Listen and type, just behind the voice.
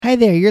Hi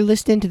there, you're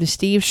listening to the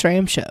Steve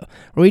Schramm Show,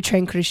 where we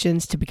train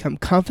Christians to become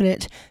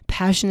confident,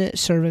 passionate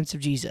servants of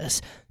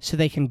Jesus so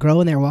they can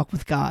grow in their walk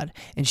with God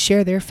and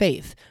share their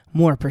faith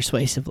more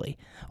persuasively.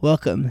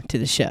 Welcome to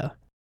the show.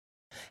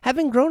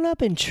 Having grown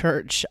up in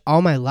church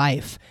all my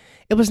life,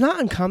 it was not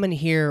uncommon to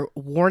hear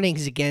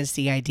warnings against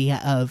the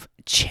idea of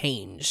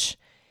change.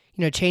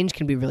 Change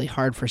can be really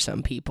hard for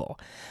some people.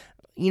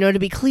 To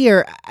be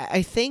clear,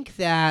 I think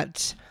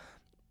that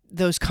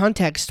those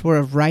contexts were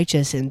of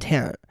righteous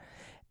intent.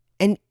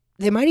 And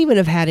they might even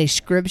have had a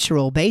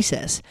scriptural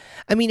basis.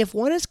 If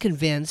one is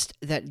convinced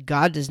that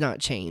God does not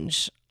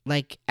change,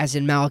 like as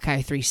in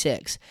Malachi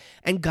 3:6,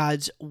 and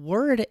God's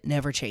word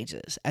never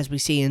changes, as we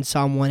see in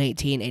Psalm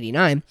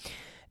 118:89,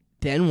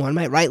 then one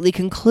might rightly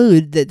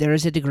conclude that there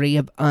is a degree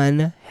of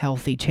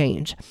unhealthy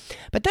change.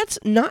 But that's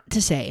not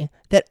to say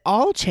that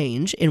all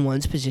change in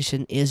one's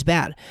position is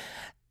bad.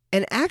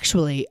 And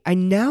actually, I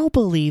now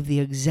believe the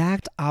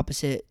exact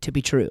opposite to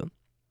be true.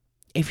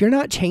 If you're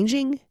not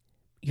changing,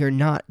 you're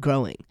not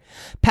growing.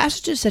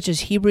 Passages such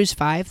as Hebrews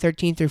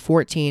 5:13 through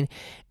 14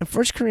 and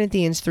 1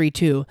 Corinthians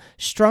 3:2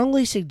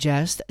 strongly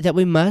suggest that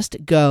we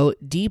must go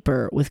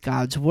deeper with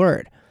God's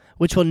word,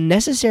 which will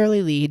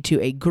necessarily lead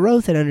to a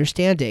growth in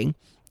understanding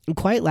and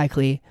quite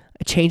likely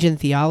a change in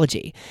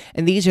theology.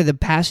 And these are the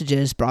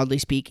passages, broadly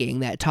speaking,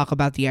 that talk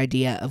about the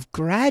idea of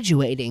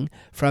graduating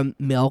from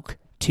milk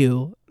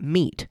to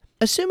meat.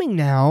 Assuming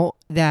now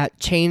that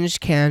change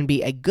can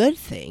be a good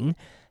thing,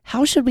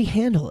 how should we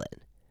handle it?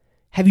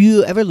 Have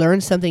you ever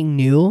learned something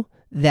new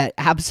that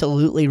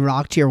absolutely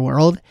rocked your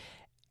world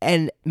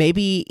and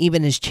maybe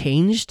even has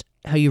changed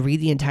how you read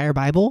the entire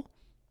Bible?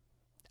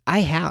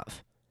 I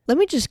have. Let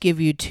me just give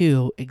you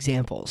two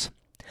examples.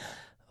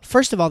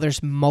 First of all,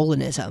 there's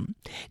Molinism.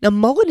 Now,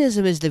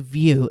 Molinism is the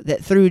view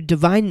that through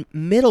divine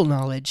middle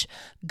knowledge,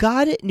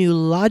 God knew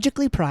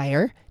logically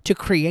prior to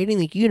creating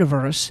the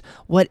universe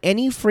what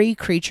any free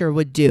creature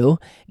would do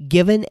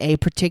given a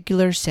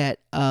particular set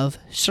of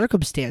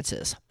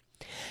circumstances.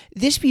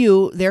 This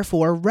view,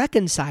 therefore,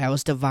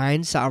 reconciles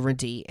divine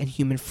sovereignty and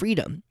human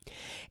freedom.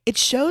 It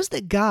shows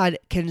that God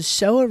can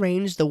so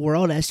arrange the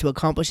world as to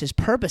accomplish his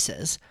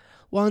purposes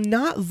while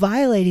not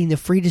violating the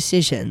free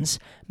decisions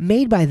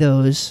made by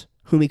those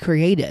whom he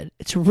created.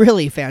 It's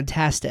really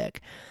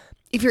fantastic.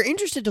 If you're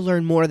interested to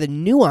learn more of the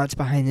nuance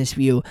behind this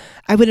view,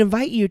 I would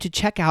invite you to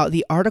check out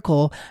the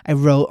article I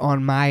wrote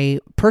on my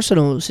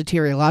personal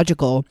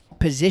soteriological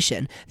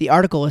position. The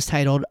article is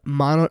titled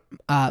Monergistic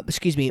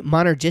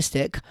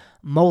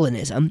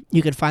Molinism.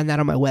 You can find that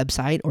on my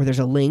website, or there's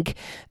a link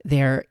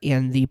there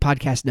in the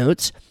podcast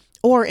notes,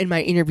 or in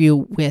my interview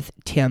with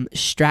Tim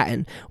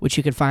Stratton, which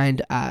you can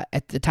find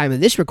at the time of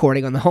this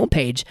recording on the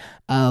homepage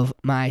of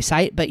my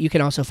site, but you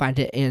can also find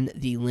it in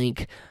the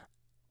link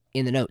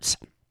in the notes.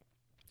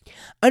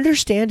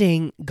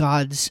 Understanding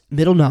God's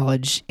middle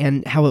knowledge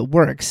and how it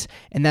works,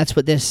 and that's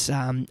what this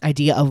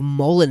idea of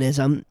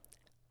Molinism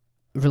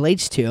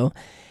relates to,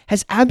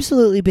 has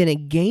absolutely been a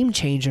game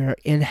changer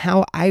in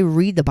how I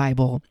read the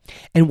Bible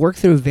and work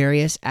through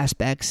various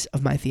aspects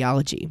of my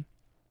theology.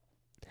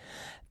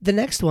 The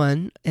next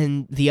one,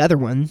 and the other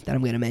one that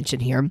I'm going to mention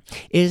here,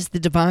 is the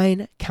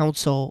divine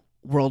counsel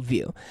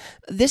worldview.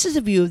 This is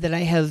a view that I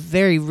have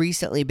very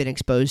recently been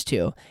exposed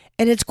to,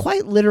 and it's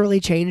quite literally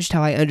changed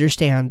how I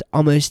understand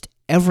almost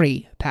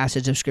every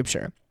passage of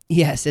Scripture.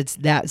 Yes, it's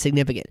that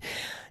significant.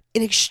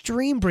 In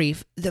extreme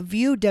brief, the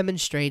view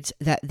demonstrates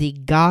that the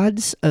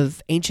gods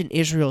of ancient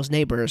Israel's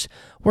neighbors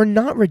were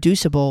not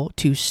reducible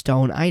to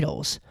stone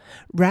idols.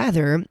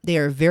 Rather, they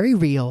are very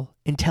real,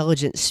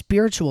 intelligent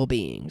spiritual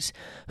beings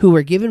who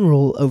were given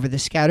rule over the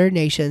scattered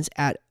nations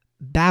at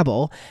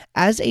Babel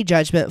as a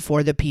judgment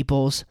for the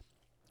people's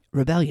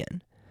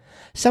rebellion.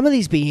 Some of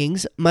these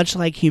beings, much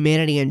like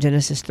humanity in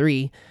Genesis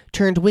 3,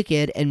 turned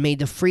wicked and made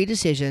the free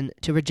decision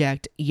to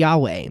reject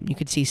Yahweh. You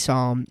could see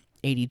Psalm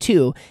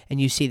 82, and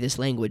you see this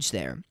language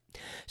there.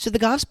 So the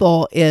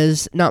gospel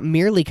is not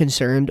merely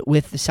concerned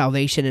with the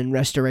salvation and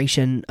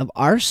restoration of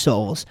our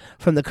souls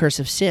from the curse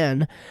of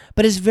sin,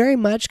 but is very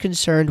much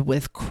concerned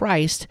with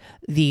Christ,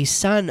 the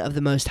Son of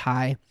the Most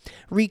High,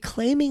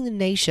 reclaiming the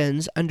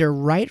nations under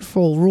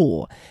rightful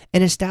rule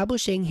and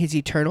establishing his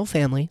eternal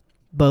family,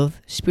 both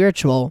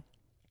spiritual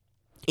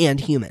and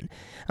human.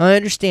 I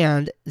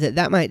understand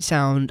that might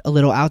sound a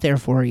little out there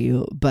for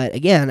you, but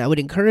again, I would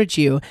encourage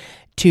you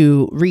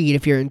to read,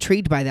 if you're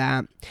intrigued by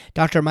that,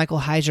 Dr. Michael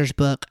Heiser's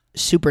book,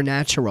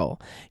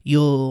 Supernatural.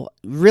 You'll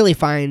really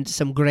find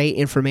some great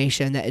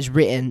information that is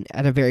written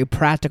at a very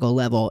practical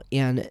level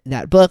in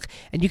that book,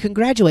 and you can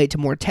graduate to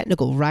more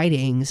technical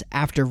writings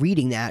after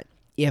reading that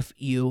if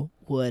you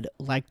would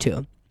like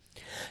to.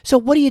 So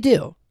what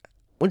do?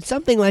 When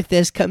something like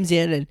this comes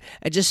in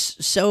and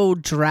just so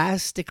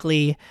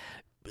drastically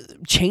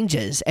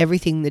changes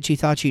everything that you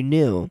thought you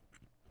knew,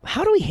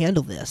 how do we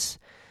handle this?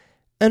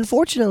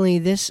 Unfortunately,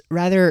 this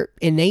rather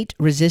innate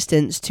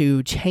resistance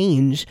to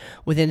change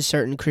within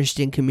certain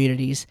Christian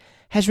communities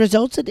has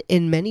resulted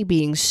in many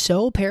being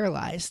so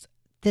paralyzed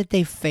that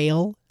they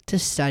fail to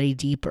study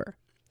deeper.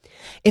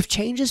 If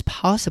change is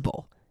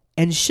possible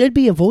and should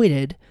be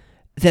avoided,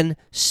 then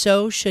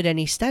so should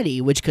any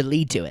study which could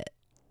lead to it.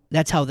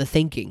 That's how the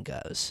thinking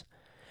goes.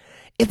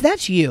 If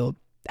that's you,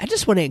 I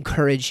just want to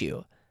encourage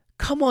you.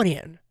 Come on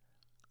in.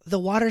 The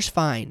water's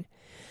fine.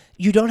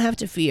 You don't have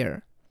to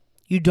fear.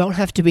 You don't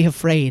have to be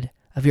afraid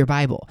of your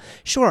Bible.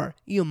 Sure,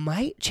 you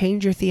might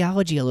change your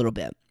theology a little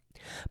bit,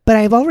 but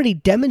I've already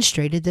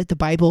demonstrated that the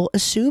Bible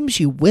assumes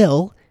you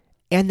will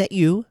and that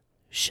you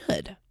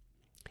should.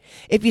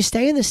 If you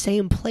stay in the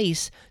same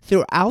place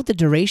throughout the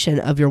duration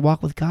of your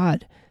walk with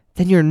God,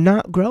 then you're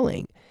not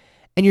growing,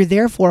 and you're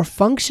therefore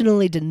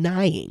functionally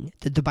denying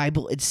that the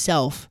Bible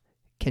itself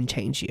can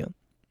change you.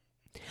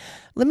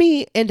 Let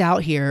me end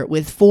out here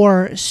with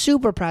 4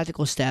 super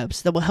practical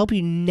steps that will help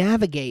you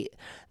navigate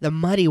the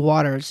muddy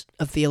waters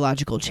of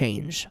theological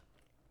change.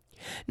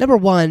 Number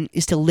 1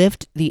 is to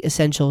lift the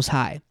essentials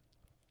high.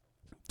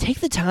 Take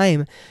the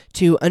time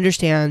to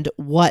understand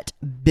what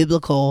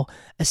biblical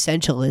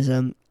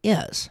essentialism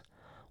is.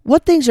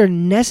 What things are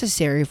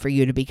necessary for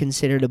you to be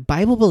considered a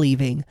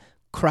Bible-believing,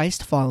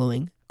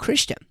 Christ-following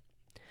Christian?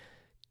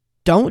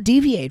 Don't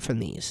deviate from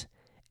these,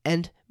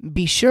 and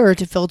be sure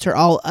to filter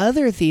all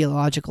other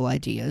theological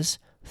ideas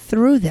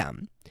through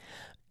them.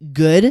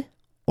 Good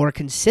or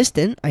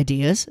consistent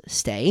ideas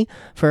stay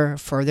for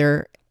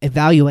further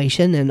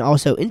evaluation and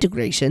also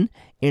integration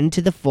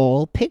into the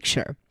full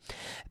picture.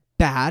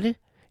 Bad,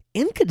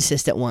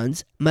 inconsistent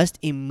ones must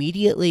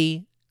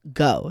immediately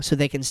go so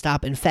they can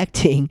stop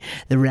infecting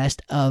the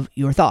rest of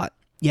your thought.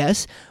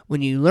 Yes,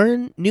 when you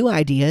learn new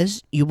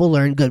ideas, you will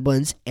learn good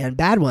ones and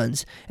bad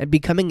ones, and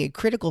becoming a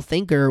critical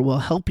thinker will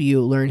help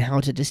you learn how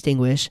to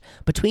distinguish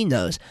between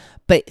those.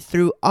 But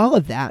through all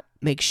of that,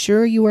 make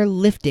sure you are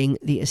lifting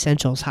the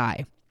essentials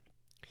high.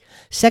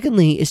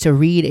 Secondly is to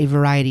read a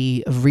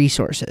variety of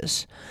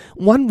resources.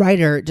 One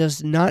writer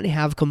does not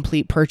have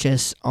complete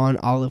purchase on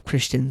all of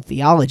Christian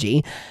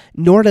theology,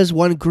 nor does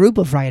one group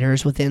of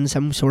writers within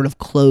some sort of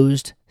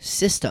closed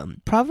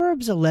system.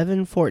 Proverbs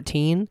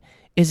 11:14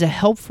 is a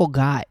helpful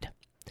guide.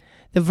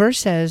 The verse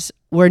says,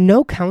 "Where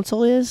no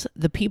counsel is,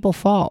 the people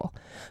fall,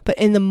 but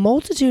in the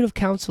multitude of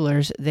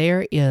counselors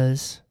there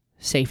is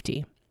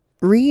safety."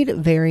 Read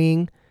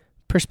varying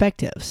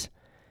perspectives.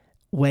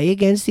 Weigh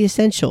against the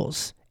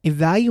essentials.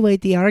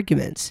 Evaluate the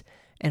arguments,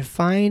 and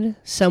find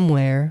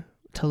somewhere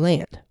to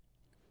land.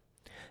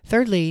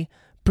 Thirdly,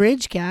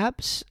 bridge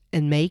gaps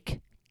and make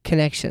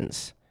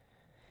connections.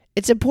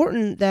 It's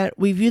important that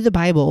we view the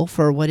Bible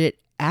for what it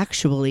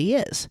actually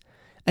is,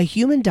 a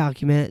human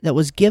document that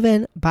was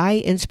given by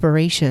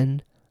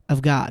inspiration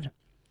of God.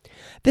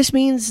 This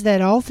means that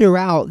all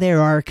throughout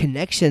there are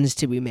connections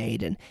to be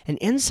made and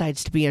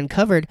insights to be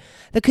uncovered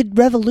that could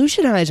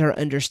revolutionize our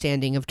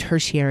understanding of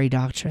tertiary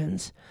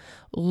doctrines.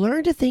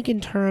 Learn to think in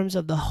terms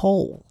of the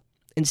whole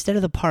instead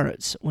of the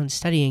parts when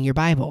studying your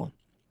Bible.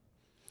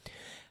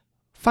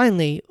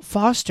 Finally,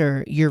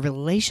 foster your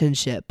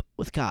relationship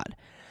with God.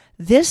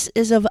 This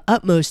is of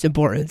utmost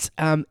importance.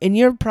 In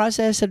your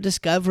process of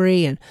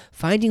discovery and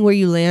finding where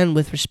you land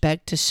with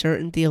respect to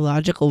certain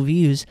theological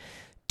views,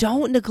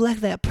 don't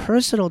neglect that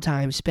personal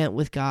time spent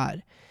with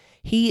God.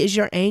 He is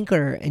your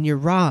anchor and your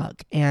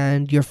rock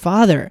and your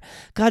Father.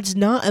 God's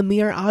not a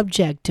mere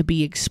object to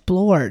be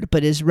explored,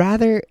 but is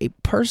rather a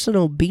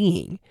personal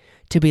being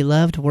to be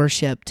loved,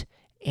 worshipped,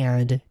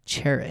 and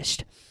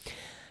cherished.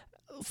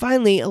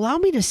 Finally, allow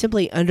me to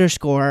simply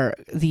underscore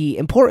the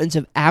importance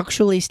of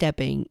actually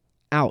stepping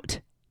out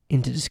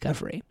into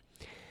discovery.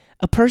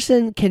 A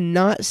person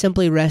cannot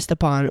simply rest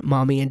upon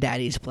mommy and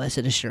daddy's blessed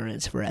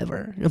assurance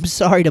forever. I'm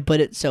sorry to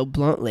put it so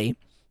bluntly,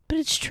 but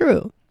it's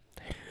true.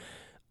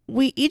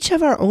 We each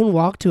have our own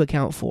walk to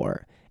account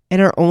for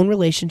and our own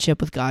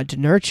relationship with God to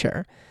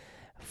nurture.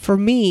 For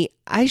me,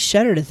 I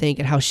shudder to think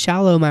at how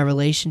shallow my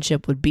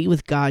relationship would be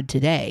with God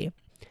today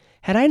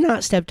had I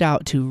not stepped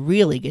out to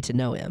really get to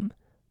know Him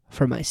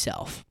for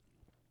myself.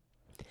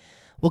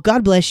 Well,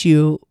 God bless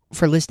you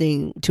for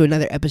listening to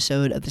another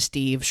episode of the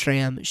Steve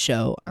Schramm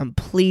Show. I'm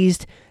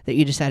pleased that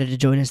you decided to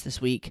join us this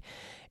week.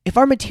 If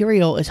our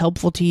material is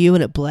helpful to you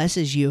and it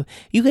blesses you,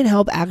 you can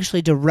help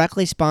actually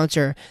directly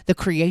sponsor the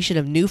creation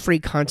of new free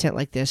content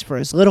like this for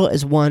as little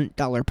as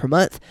 $1 per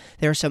month.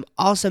 There are some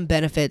awesome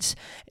benefits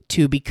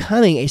to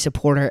becoming a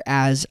supporter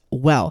as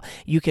well.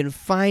 You can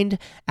find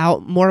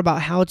out more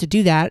about how to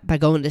do that by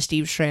going to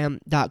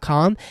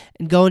steveschramm.com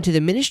and going to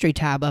the ministry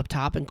tab up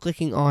top and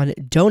clicking on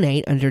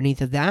donate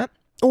underneath of that.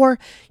 Or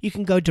you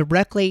can go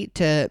directly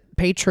to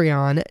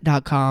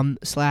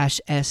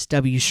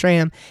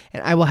patreon.com/swschramm,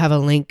 and I will have a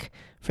link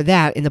for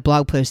that in the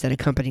blog post that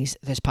accompanies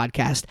this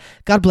podcast.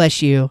 God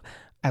bless you.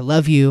 I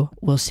love you.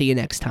 We'll see you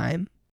next time.